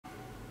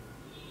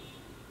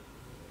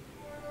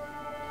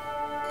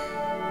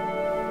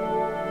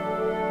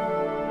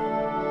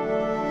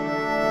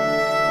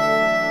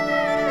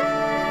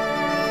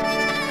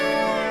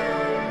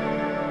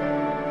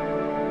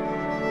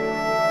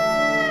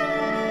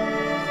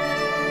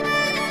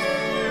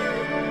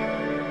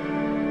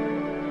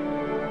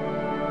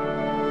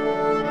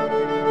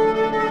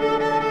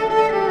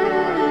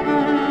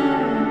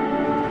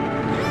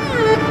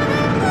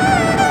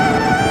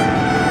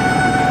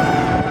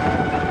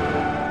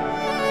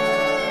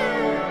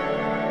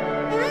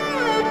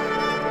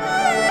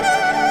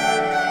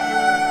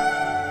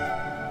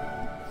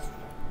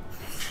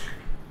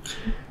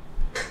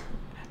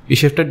we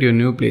shifted to a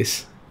new place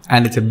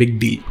and it's a big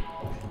deal.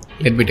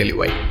 Let me tell you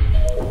why.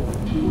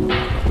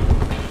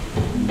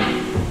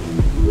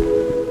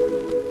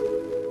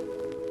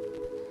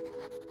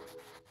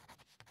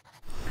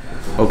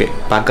 Okay,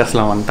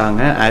 packers-லாம்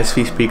வந்துட்டாங்க. As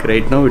we speak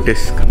right now, it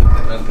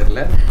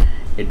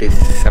is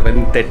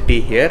 7:30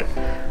 here.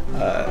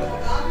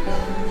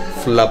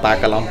 ஃபுல்லாக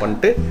பேக்கெல்லாம்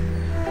பண்ணிட்டு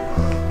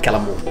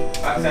கிளம்புவோம்.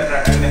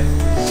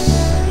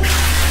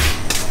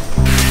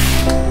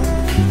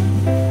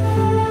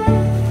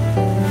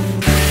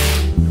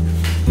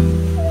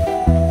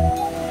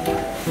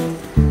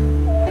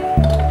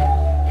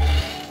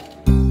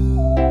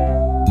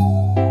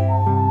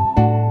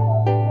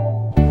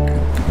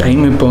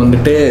 Time இப்போ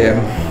வந்துட்டு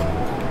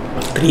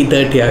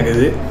 3:30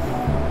 ஆகுது.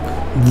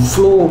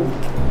 இவ்வளோ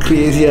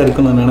க்ரேஸியாக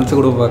இருக்குன்னு நான் நினச்சி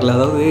கூட பார்க்கல.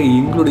 அதாவது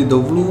எங்களுடைய இந்த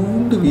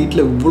இவ்வளோண்டு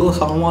வீட்டில் இவ்வளோ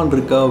சாமான்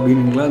இருக்கா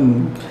அப்படின்னுலாம்.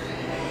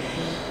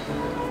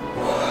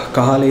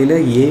 காலையில்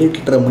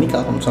 8:30 மணிக்கு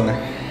ஆரம்பித்தோங்க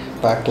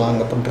பேக்லாம்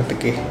அங்கே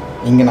பண்ணுறதுக்கு.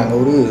 இங்கே நாங்கள்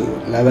ஒரு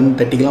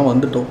 11:30க்கெலாம்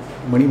வந்துவிட்டோம்.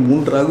 மணி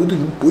 3 ஆகுது.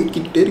 இன்னும்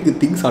போய்கிட்டே இருக்குது.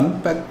 திங்ஸ்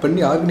அன்பேக்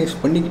பண்ணி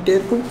ஆர்கனைஸ் பண்ணிக்கிட்டே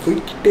இருக்கும்.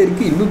 போய்கிட்டே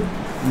இருக்குது. இன்னும்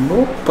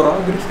no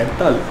progress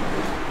at all.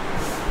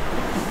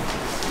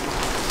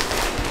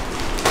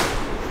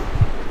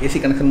 AC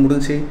connection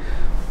முடிஞ்சு,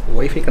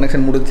 ஒய்ஃபை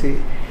கனெக்ஷன் முடிஞ்சு,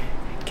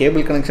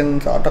 கேபிள் கனெக்ஷன்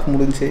ஷார்ட் ஆஃப்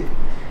முடிஞ்சு.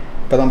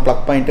 இப்போ தான்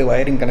ப்ளக் பாயிண்ட்டு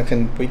வயரிங்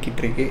கனெக்ஷன்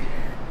போய்கிட்டு இருக்கு.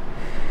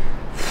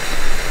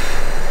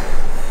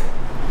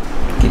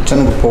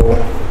 கிச்சனுக்கு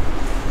போவோம்.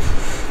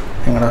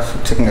 எங்கடா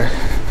சுவிட்சுங்க?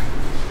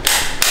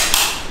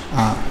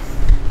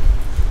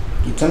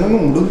 கிச்சனுன்னு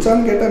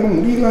முடிஞ்சான்னு கேட்டால்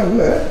முடியலாம்.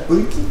 இல்லை,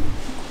 ஒதுக்கி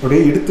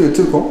அப்படியே எடுத்து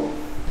வச்சுருக்கோம்.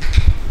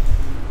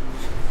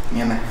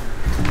 என்ன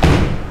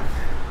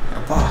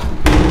அப்பா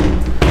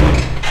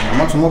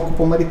அம்மா சும்மா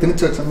குப்பை மாதிரி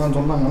திணிச்சு வச்சிருந்தான்னு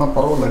சொன்னாங்க. ஆனால்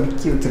பரவாயில்ல,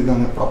 அடுக்கி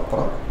வச்சுருக்காங்க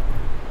ப்ராப்பராக.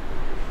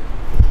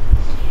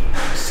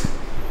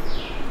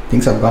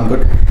 Things have gone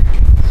good.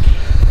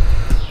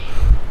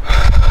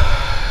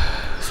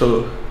 So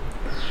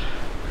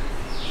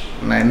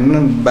நான்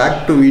என்ன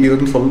பேக் டு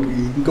வீடியோன்னு சொல்கிறேன்.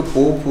 எங்கே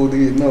போக போகுது,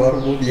 என்ன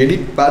வரப்போகுது,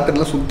 எடிட்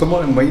பேட்டர்லாம்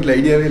சுத்தமாக என் மைண்டில்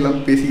ஐடியாவே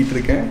இல்லாமல் பேசிக்கிட்டு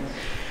இருக்கேன்.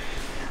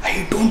 I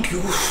don't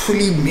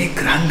usually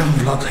make random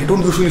vlogs. I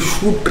don't usually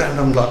shoot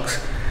random vlogs.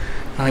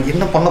 நான்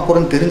என்ன பண்ண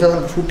போகிறேன்னு தெரிஞ்சால்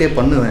தான் ஷூட்டே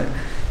பண்ணுவேன்.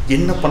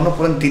 என்ன பண்ண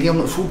போகிறேன்னு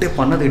தெரியாமல் ஷூட்டே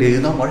பண்ணது கிடையாது.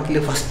 இதுதான்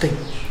வாழ்க்கையிலே ஃபஸ்ட் டைம்.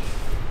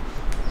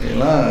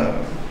 இதெல்லாம்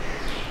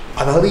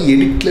அதாவது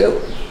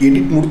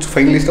எடிட் முடிச்சு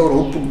ஃபைனலிஸ்ட்டாக ஒரு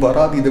அவுட்புட்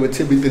வராது. இதை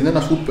வச்சு எப்படி தெரிஞ்சால்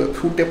நான்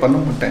ஷூட்டே பண்ண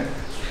மாட்டேன்.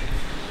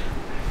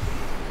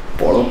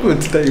 பொழப்பு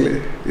வச்சுட்டாங்களே.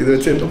 இதை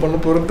வச்சு என்ன பண்ண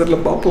போகிறேன்னு தெரியல.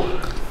 பார்ப்போம்.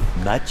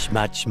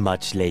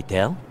 much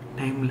later.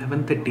 டைம்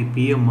 11:30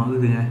 PM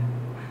ஆகுதுங்க.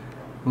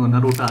 ஒரு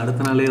நேரம் விட்டு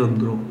அடுத்த நாளே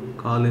வந்துடும்.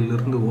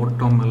 காலையிலேருந்து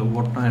ஓட்டம் மேலே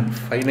ஓட்டம். And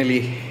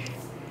finally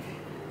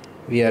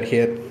we are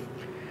here.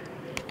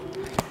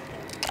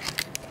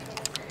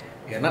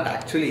 we are not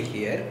actually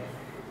here.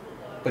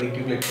 but it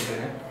will be.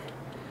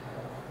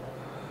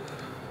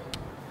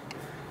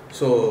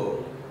 So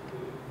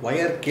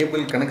wire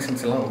cable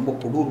connections எல்லாம் ரொம்ப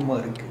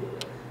கொடூரமாக இருக்குது.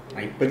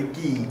 நான்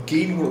இப்போதைக்கு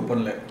க்ளீன் கூட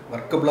பண்ணல.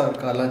 ஒர்க்கபிளாக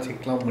இருக்கா எல்லாம்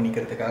செக்லாம்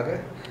பண்ணிக்கிறதுக்காக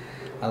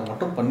அதை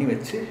மட்டும் பண்ணி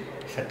வச்சு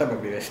செட்டப்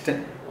அப்படி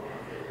வச்சிட்டேன்.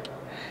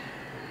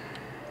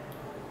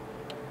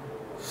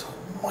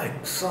 செம்ம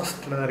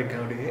எக்ஸாஸ்டடாக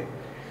இருக்கேன். அப்படியே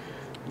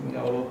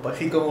அவ்வளோ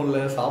பசிக்கவும்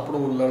இல்லை,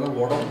 சாப்பிடவும் இல்லை.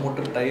 உடம்பு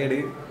மட்டும்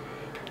டயர்டு.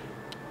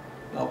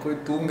 நான்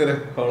போய்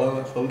தூங்குறேன்.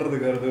 அவ்வளோதான்,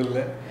 சொல்கிறதுக்கு அர்த்தம்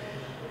இல்லை.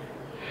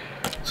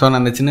 ஸோ நான்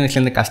அந்த சின்ன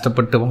வயசுலேருந்து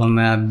கஷ்டப்பட்டு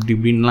வளர்ந்தேன் அப்படி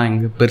இப்படின்லாம்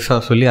எங்கே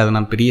பெருசாக சொல்லி அதை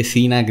நான் பெரிய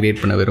சீனாக க்ரியேட்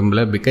பண்ண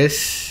விரும்பலை. பிகாஸ்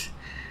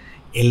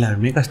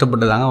எல்லாருமே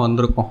கஷ்டப்பட்டு தாங்க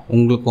வந்திருக்கோம்.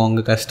 உங்களுக்கும்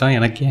உங்கள் கஷ்டம்,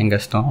 எனக்கு என்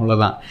கஷ்டம்,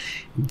 அவ்வளோதான்.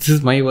 This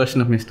is my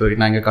version of my story.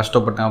 நான் இங்கே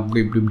கஷ்டப்பட்டேன்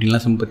அப்படி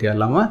இப்படிலாம் சிம்பத்தியாக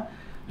இல்லாமல்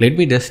let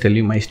me just tell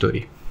you my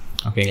story.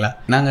 ஓகேங்களா?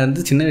 நாங்கள்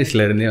வந்து சின்ன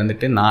வயசுலேருந்தே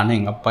வந்துட்டு நான்,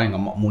 எங்கள் அப்பா, எங்கள்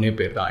அம்மா 3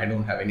 பேர் தான். I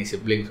don't have any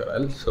siblings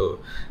all. So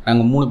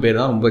நாங்கள் 3 பேர்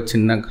தான். ரொம்ப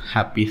சின்ன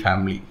ஹாப்பி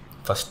ஃபேமிலி.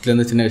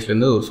 ஃபஸ்ட்லேருந்து சின்ன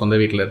வயசுலேருந்து ஒரு சொந்த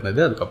வீட்டில் இருந்தது.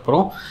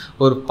 அதுக்கப்புறம்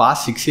ஒரு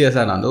பாஸ்ட் 6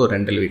 இயர்ஸாக நான் வந்து ஒரு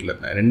ரெண்டல் வீட்டில்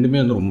இருந்தேன். ரெண்டுமே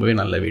வந்து ரொம்பவே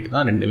நல்ல வீடு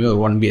தான். ரெண்டுமே ஒரு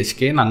 1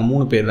 BHK. நாங்கள்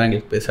 3 பேர் தான்.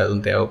 எங்களுக்கு பெருசாக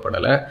எதுவும்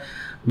தேவைப்படலை.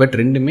 பட்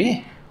ரெண்டுமே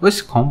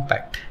was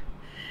compact.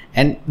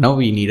 And now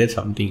we needed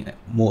something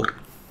more.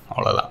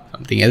 அவ்வளோதான்.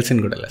 சம்திங்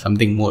எல்ஸ்ன்னு கூட இல்லை,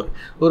 சம்திங் மோர்.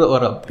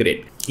 ஒரு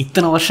அப்கிரேட்.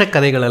 இத்தனை வருஷ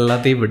கதைகள்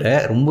எல்லாத்தையும் விட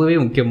ரொம்பவே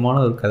முக்கியமான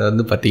ஒரு கதை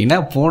வந்து பார்த்திங்கன்னா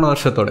போன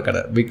வருஷத்தோட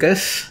கதை.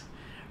 Because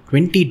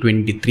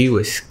 2023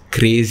 was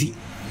Crazy.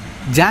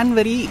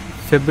 January,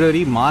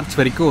 February, March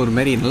வரைக்கும் ஒரு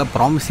மாதிரி நல்லா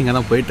ப்ராமிசிங்காக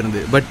தான் போயிட்டு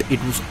இருந்தது. But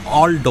it was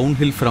all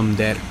downhill from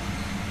there,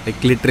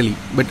 like literally.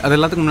 But அது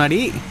எல்லாத்துக்கு முன்னாடி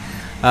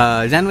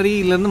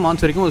ஜான்வரியிலேருந்து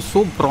மார்ச் வரைக்கும் was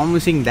so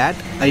promising that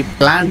I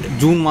plant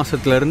June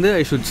மாதத்துலேருந்து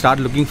I should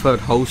start looking for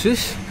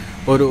houses.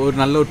 ஒரு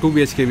நல்ல ஒரு 2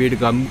 BHK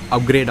வீடுக்கு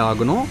அப்கிரேட்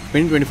ஆகணும்.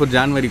 2024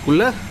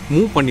 ஜான்வரிக்குள்ளே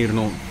மூவ்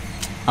பண்ணிடணும்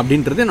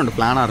அப்படின்றது என்னோடய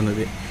பிளானாக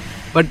இருந்தது.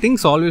 But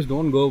things always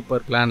don't go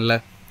per பிளானில்.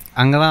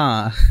 அங்கே தான்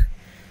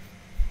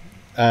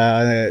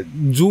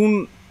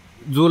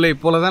ஜூலை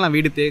போல் தான் நான்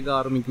வீடு தேக்க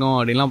ஆரம்பிக்கணும்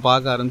அப்படின்லாம்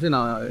பார்க்க ஆரம்பிச்சு.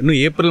 நான் இன்னும்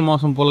ஏப்ரல்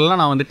மாதம் போலலாம்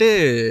நான் வந்துட்டு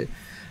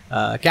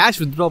கேஷ்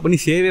வித்ட்ரா பண்ணி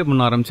சேவே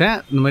பண்ண ஆரம்பித்தேன்.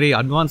 இந்த மாதிரி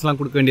அட்வான்ஸ்லாம்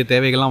கொடுக்க வேண்டிய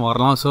தேவைகள்லாம்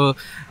வரலாம். ஸோ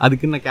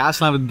அதுக்கு நான்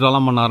கேஷ்லாம்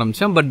வித்ட்ராலாம் பண்ண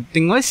ஆரம்பித்தேன். பட்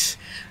திங் வாஸ்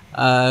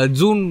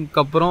ஜூனுக்கு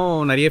அப்புறம்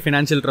நிறைய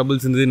ஃபினான்ஷியல்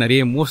ட்ரபிள்ஸ் இருந்தது, நிறைய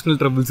எமோஷ்னல்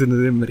ட்ரபிள்ஸ்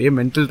இருந்தது, நிறைய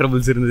மென்டல்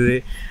ட்ரபிள்ஸ் இருந்தது,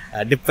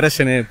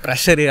 டிப்ரெஷனு,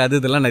 ப்ரெஷரு,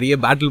 இதெல்லாம் நிறைய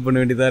பேட்டில் பண்ண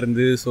வேண்டியதாக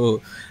இருந்தது. So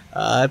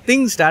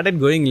things started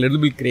going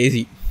little bit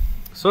Crazy.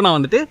 So நான்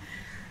வந்துட்டு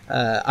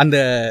அந்த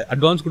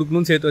அட்வான்ஸ்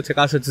கொடுக்கணும்னு சேர்த்து வச்ச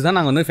காசு வச்சு தான்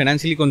நாங்கள் வந்து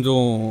ஃபினான்ஷியலி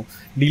கொஞ்சம்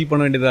டீல்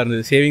பண்ண வேண்டியதாக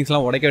இருந்தது.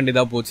 சேவிங்ஸ்லாம் உடைக்க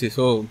வேண்டியதாக போச்சு.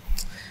 ஸோ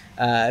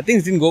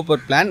திங்ஸ் டின் கோ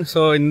பர் பிளான்.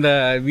 ஸோ இந்த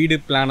வீடு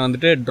பிளான்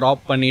வந்துட்டு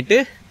ட்ராப் பண்ணிவிட்டு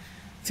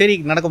சரி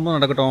நடக்கும்போது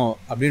நடக்கட்டும்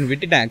அப்படின்னு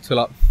விட்டுட்டேன்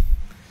ஆக்சுவலாக.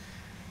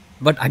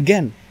 But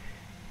again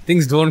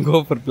things don't go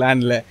per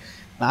பிளானில்.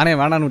 நானே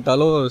வேணான்னு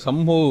விட்டாலும்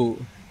சம்பவ்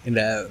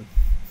இந்த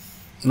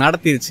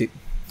நடத்திருச்சு.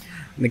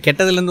 இந்த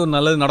கெட்டதுலேருந்து ஒரு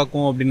நல்லது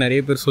நடக்கும் அப்படின்னு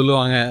நிறைய பேர்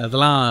சொல்லுவாங்க.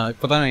 அதெல்லாம்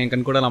இப்போ தான் என்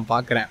கண் கூட நான்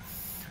பார்க்குறேன்.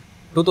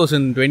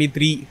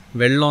 2023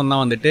 வெள்ளம்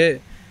தான் வந்துட்டு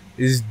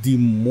is the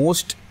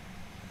most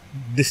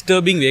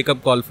disturbing wake-up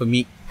call for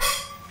me.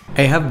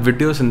 I have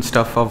videos and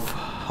stuff of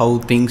how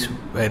things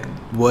were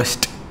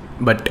worst,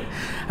 but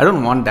I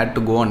don't want that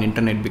to go on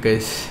internet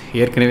because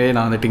ஏற்கனவே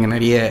நான் வந்துட்டு இங்கே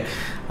நிறைய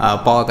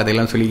பாவ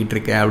கதையெல்லாம் சொல்லிக்கிட்டு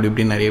இருக்கேன். அப்படி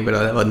இப்படின்னு நிறைய பேர்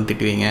வந்து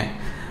திட்டுவீங்க.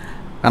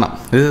 ஆனால்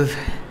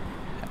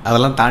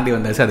அதெல்லாம் தாண்டி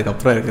வந்தாச்சு.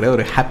 அதுக்கப்புறம் இருக்கிற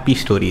ஒரு ஹாப்பி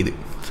ஸ்டோரி இது.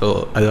 ஸோ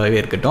அதுவாகவே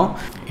இருக்கட்டும்.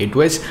 It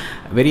was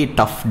very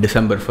tough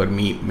December for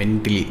me,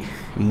 mentally,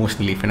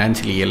 emotionally,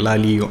 financially,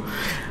 எல்லாலேயும்.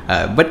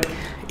 But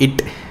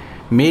it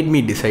made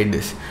me decide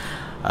this,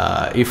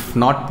 if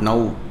not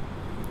now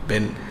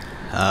then.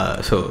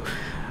 So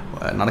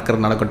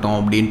நடக்கட்டும்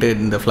அப்படின்ட்டு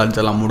இந்த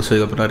ஃப்ளட்ஸ் எல்லாம்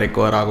முடிச்சதுக்கப்புறம்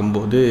ரெக்கவர்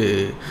ஆகும்போது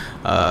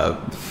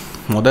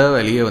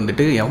வேலையே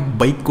வந்துட்டு என்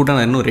பைக் கூட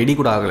நான் இன்னும் ரெடி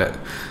கூட ஆகலை.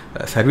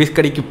 சர்வீஸ்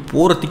கடைக்கு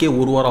போகிறதுக்கே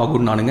ஒரு வாரம்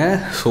ஆகும் நானுங்க.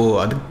 ஸோ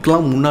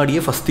அதுக்கெலாம்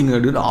முன்னாடியே ஃபஸ்ட் திங்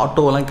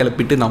ஆட்டோவெல்லாம்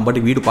கிளப்பிட்டு நான்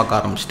பாட்டு வீடு பார்க்க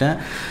ஆரம்பிச்சிட்டேன்.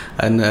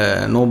 அந்த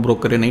நோ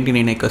புரோக்கரு,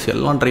 99 acres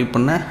எல்லாம் ட்ரை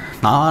பண்ணேன்.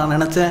 நான்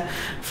நினச்சேன்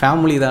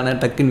ஃபேமிலி தானே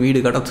டக்குன்னு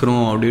வீடு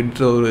கிடச்சிரும்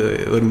அப்படின்ற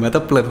ஒரு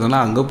மெதப்பில்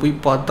இருந்தேன்னா, அங்கே போய்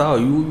பார்த்தா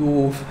ஐயோ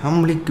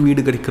ஃபேமிலிக்கு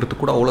வீடு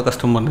கிடைக்கிறது கூட அவ்வளோ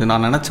கஷ்டமாக இருந்தது.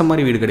 நான் நினச்ச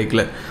மாதிரி வீடு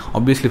கிடைக்கல.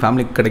 ஆப்வியஸ்லி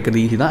ஃபேமிலிக்கு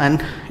கிடைக்கிறது ஈஸி தான்.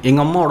 அண்ட்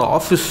எங்கள் அம்மாவோட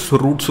ஆஃபீஸ்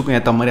ரூட்ஸுக்கும்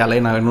ஏற்ற மாதிரி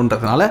அலைன்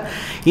ஆகணுன்றதுனால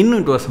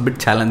இன்னும் it was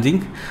bit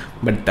challenging.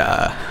 But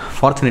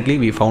fortunately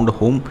we found a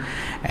home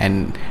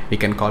and we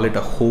can call it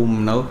a home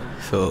now.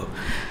 So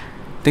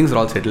things are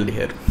all settled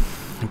here.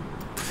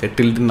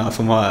 Settled நான்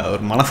சும்மா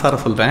ஒரு மனசார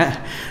சொல்கிறேன்.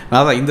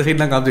 நான் தான் இந்த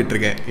சைடு தான்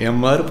காமிச்சிட்ருக்கேன். என்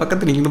மாதிரி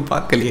பக்கத்து நீங்கள் இன்னும்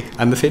பார்க்கலையே,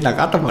 அந்த சைடு நான்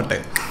காட்ட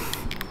மாட்டேன்.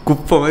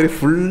 குப்பை மாதிரி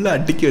ஃபுல்லாக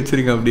அடுக்கி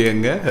வச்சுருக்கேன் அப்படியே.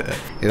 அங்கே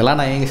இதெல்லாம்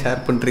நான் எங்கே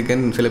ஷேர்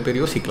பண்ணிருக்கேன்னு சில பேர்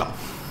யோசிக்கலாம்.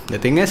 The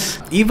thing is,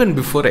 even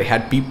before I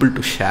had people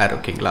to share,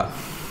 ஓகேங்களா,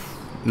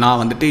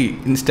 நான் வந்துட்டு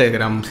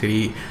இன்ஸ்டாகிராம்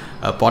சரி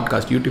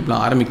பாட்காஸ்ட்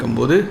யூடியூப்லாம் ஆரம்பிக்கும்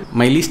போது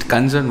மை லீஸ்ட்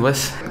கன்சர்ன்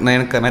வாஸ், நான்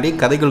எனக்கு நிறைய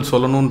கதைகள்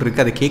சொல்லணும்னு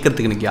இருக்குது, அதை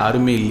கேட்குறதுக்கு எனக்கு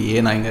யாருமே இல்லையே.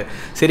 நான் இங்கே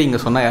சரி இங்கே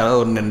சொன்னால் யாராவது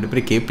ஒரு 2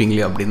 பேர்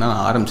கேட்பீங்களே அப்படின்னு தான்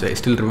நான் ஆரம்பித்தேன்.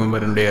 ஸ்டில்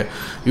ரிமெம்பர் என்னுடைய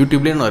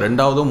யூடியூப்லேயே நான்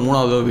 2வது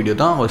 3வது வீடியோ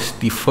தான் was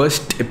the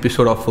first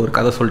episode of ஒரு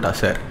கதை சொல்லிட்டா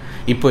சார்.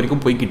 இப்போ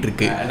வரைக்கும் போய்கிட்டு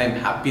இருக்கு. And I'm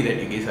happy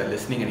that you case R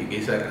listening and you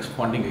case R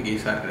responding, you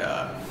case R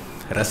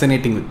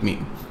resonating with me.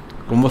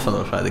 ரொம்ப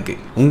சந்தோஷம். அதுக்கு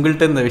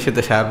உங்கள்கிட்ட இந்த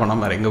விஷயத்தை ஷேர்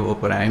பண்ணாமல் வேறு எங்கே போக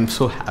போகிறேன். I am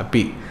so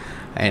happy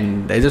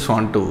and I just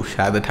want to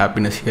share that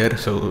happiness here.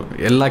 So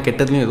எல்லா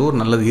கெட்டதுலையும் ஏதோ ஒரு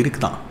நல்லது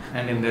இருக்குது தான்.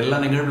 அண்ட் இந்த எல்லா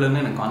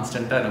நிகழ்வுலேருந்து எனக்கு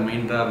கான்ஸ்டண்ட்டாக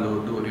ரிமைண்டராக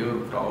இருந்த ஒரே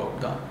ஒரு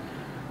ப்ராப்ளம் தான்,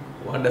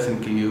 what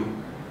doesn't kill you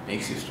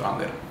makes you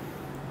stronger.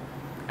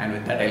 And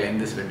with that I like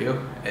this video.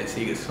 I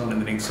see you soon in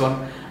the next one.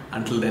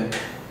 Until then,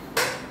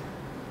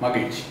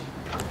 மகிழ்ச்சி.